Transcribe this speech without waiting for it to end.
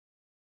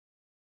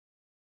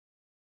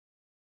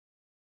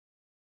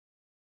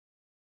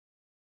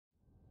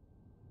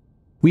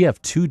We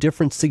have two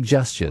different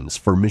suggestions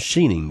for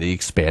machining the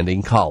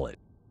expanding collet.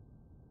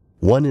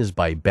 One is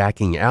by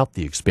backing out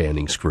the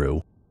expanding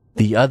screw.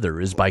 The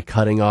other is by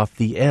cutting off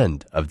the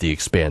end of the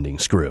expanding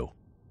screw.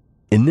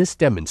 In this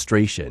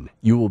demonstration,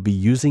 you will be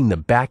using the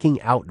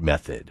backing out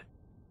method.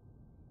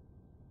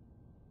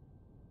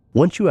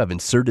 Once you have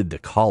inserted the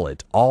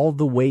collet all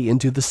the way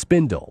into the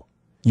spindle,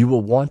 you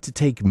will want to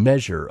take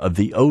measure of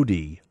the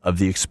OD of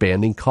the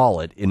expanding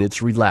collet in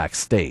its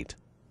relaxed state.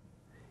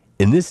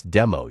 In this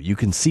demo, you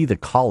can see the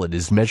collet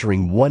is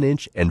measuring 1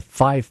 inch and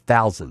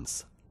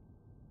 5/1000ths.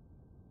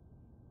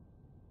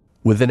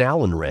 With an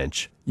Allen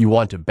wrench, you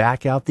want to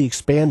back out the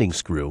expanding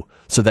screw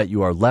so that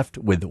you are left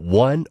with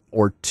 1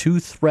 or 2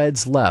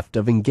 threads left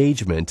of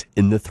engagement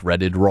in the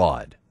threaded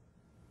rod.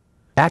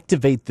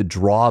 Activate the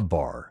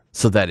drawbar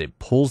so that it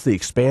pulls the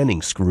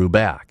expanding screw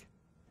back.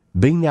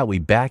 Being that we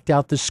backed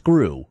out the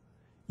screw,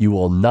 you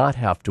will not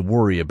have to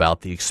worry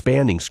about the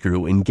expanding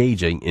screw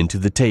engaging into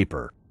the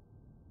taper.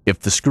 If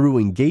the screw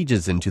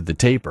engages into the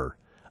taper,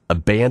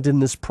 abandon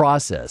this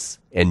process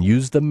and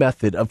use the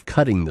method of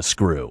cutting the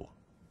screw.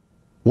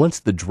 Once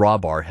the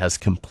drawbar has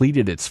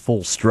completed its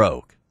full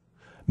stroke,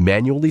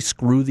 manually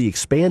screw the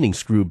expanding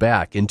screw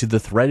back into the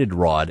threaded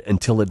rod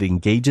until it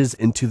engages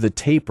into the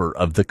taper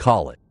of the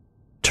collet.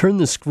 Turn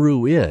the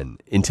screw in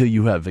until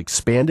you have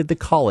expanded the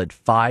collet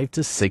 5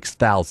 to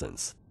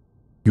 6/1000ths.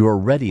 You are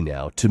ready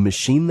now to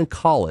machine the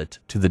collet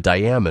to the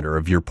diameter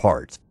of your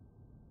part.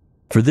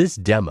 For this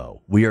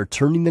demo, we are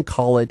turning the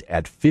collet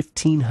at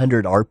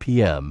 1500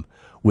 RPM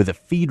with a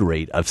feed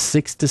rate of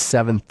 6 to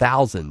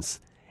 7/1000ths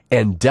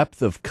and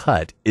depth of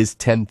cut is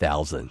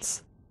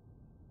 10/1000ths.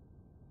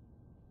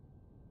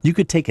 You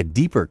could take a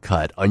deeper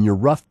cut on your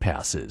rough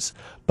passes,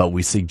 but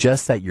we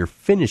suggest that your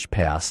finish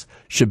pass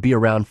should be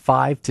around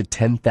 5 to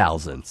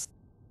 10/1000ths.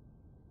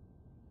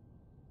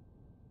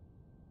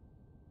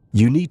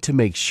 You need to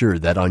make sure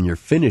that on your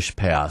finish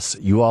pass,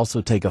 you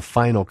also take a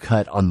final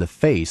cut on the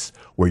face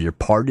where your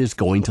part is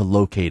going to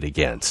locate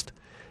against.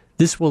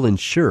 This will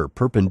ensure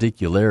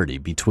perpendicularity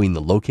between the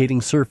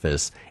locating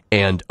surface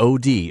and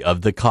OD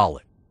of the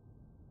collet.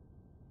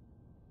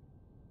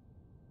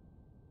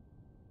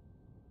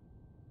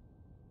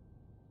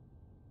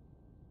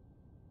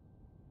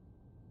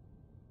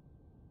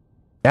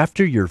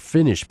 After your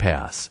finish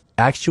pass,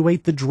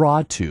 actuate the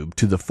draw tube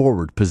to the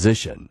forward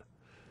position.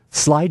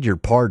 Slide your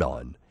part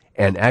on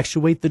and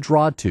actuate the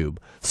draw tube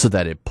so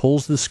that it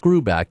pulls the screw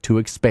back to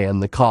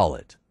expand the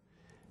collet.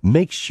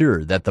 Make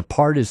sure that the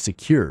part is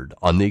secured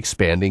on the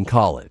expanding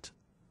collet.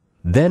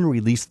 Then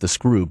release the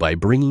screw by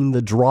bringing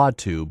the draw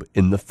tube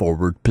in the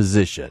forward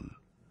position.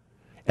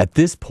 At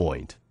this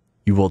point,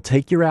 you will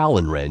take your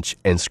Allen wrench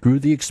and screw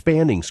the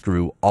expanding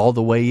screw all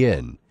the way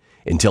in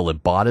until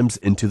it bottoms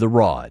into the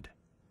rod.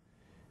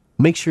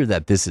 Make sure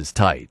that this is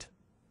tight.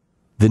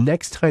 The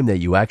next time that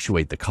you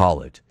actuate the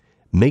collet,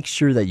 make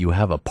sure that you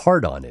have a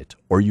part on it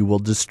or you will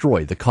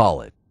destroy the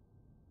collet.